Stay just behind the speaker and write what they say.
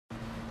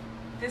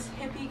This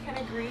hippie can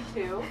agree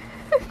too.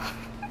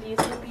 These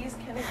hippies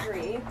can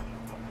agree.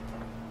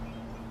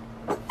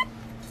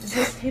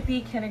 This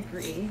hippie can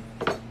agree.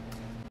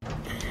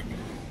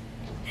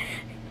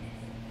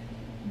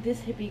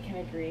 This hippie can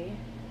agree.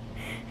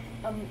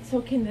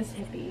 So can this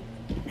hippie.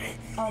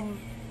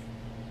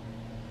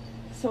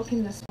 So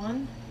can this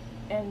one.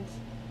 And,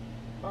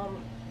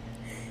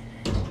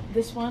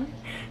 this one.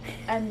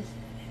 And,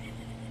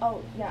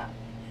 oh, yeah.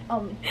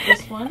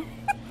 This one.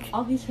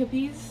 All these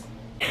hippies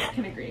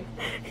can agree.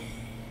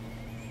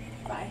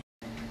 Bye.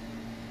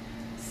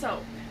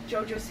 So,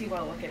 JoJo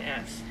Siwa looking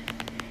ass.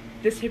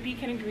 This hippie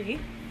can agree.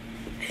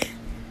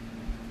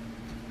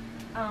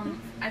 I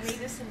made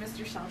this in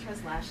Mr.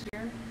 Shaltra's last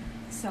year,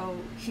 so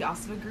he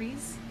also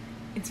agrees,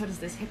 and so does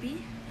this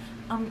hippie.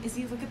 Is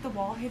he look at the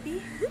wall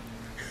hippie?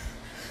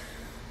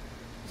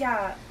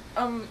 Yeah,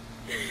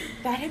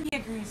 that hippie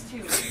agrees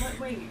too. But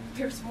wait,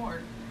 there's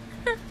more.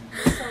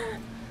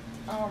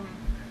 So,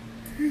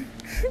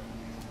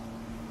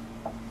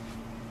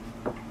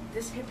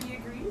 this hippie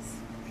agrees.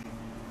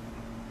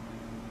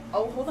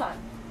 Oh, hold on.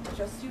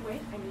 Just you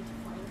wait. I need to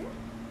find it.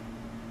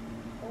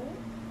 Oh.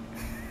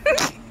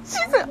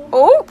 She said,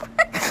 oh.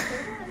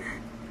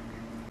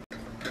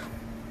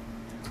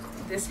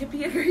 This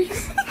hippie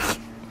agrees.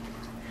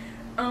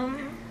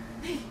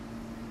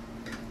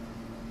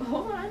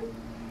 Hold on.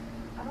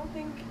 I don't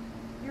think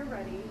you're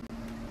ready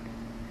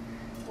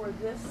for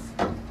this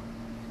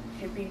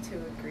hippie to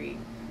agree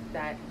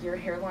that your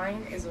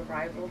hairline is a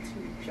rival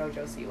to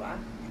JoJo Siwa.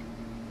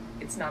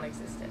 It's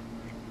non-existent.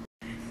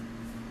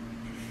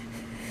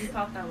 You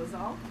thought that was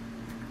all?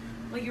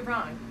 Well, you're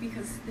wrong,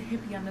 because the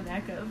hippie on the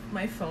back of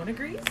my phone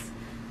agrees.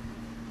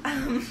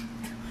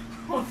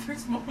 Well,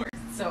 there's more,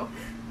 so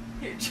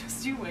here,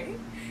 just you wait.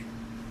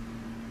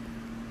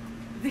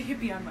 The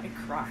hippie on my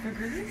croc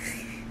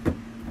agrees.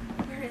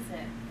 Where is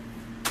it?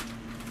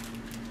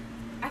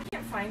 I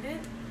can't find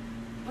it,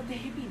 but the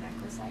hippie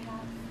necklace I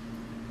have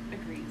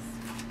agrees.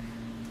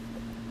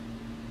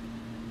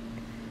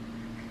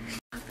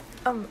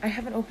 I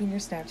haven't opened your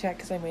Snapchat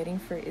because I'm waiting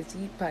for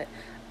Izzy, but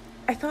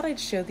I thought I'd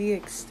show the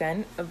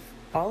extent of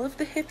all of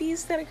the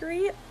hippies that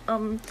agree.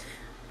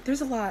 There's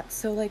a lot,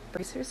 so like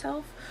brace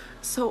yourself.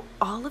 So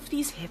all of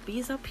these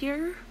hippies up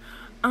here,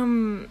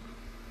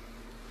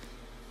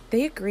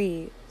 they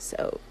agree.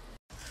 So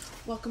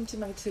welcome to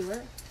my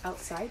tour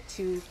outside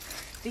to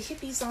the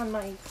hippies on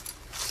my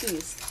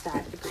shoes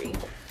that agree.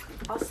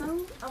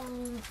 Also,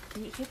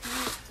 the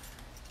hippie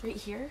right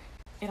here,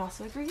 it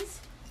also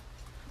agrees.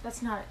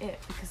 That's not it,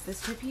 because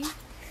this hippie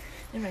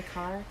in my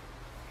car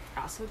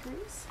also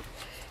agrees.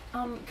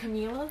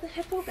 Camila the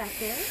hippo back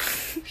there,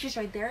 she's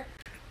right there.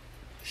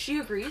 She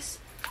agrees.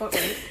 But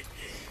wait,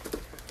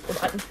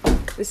 hold on.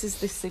 This is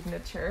the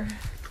signature.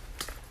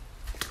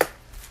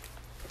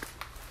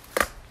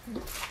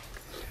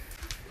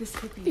 This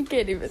hippie. You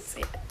can't even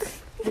see it.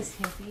 This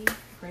hippie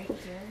right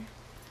here,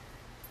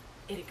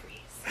 it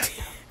agrees.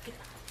 So, get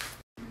out.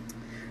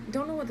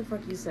 Don't know what the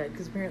fuck you said,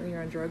 because apparently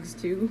you're on drugs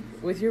too,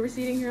 with your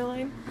receding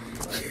hairline.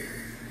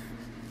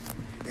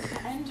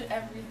 End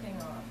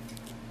everything off.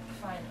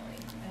 Finally.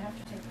 I have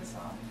to take this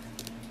off.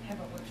 I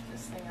haven't whipped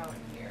this thing out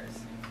in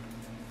years.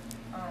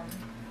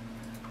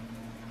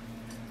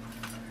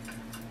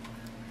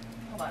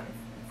 Hold on.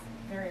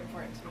 It's very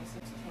important to me, so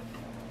it's taking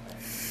a little bit.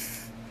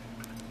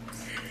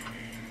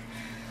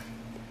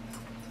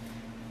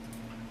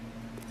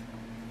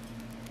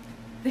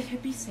 The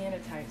hippie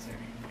sanitizer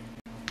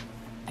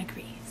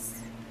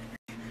agrees.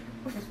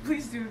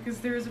 Please do, because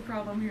there is a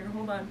problem here.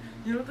 Hold on.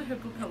 You know what the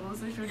hippo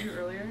pillows I showed you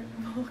earlier?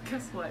 Well,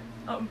 guess what?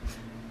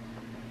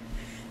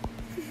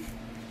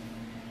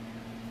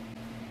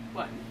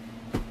 1,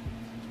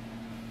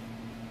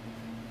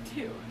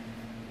 2.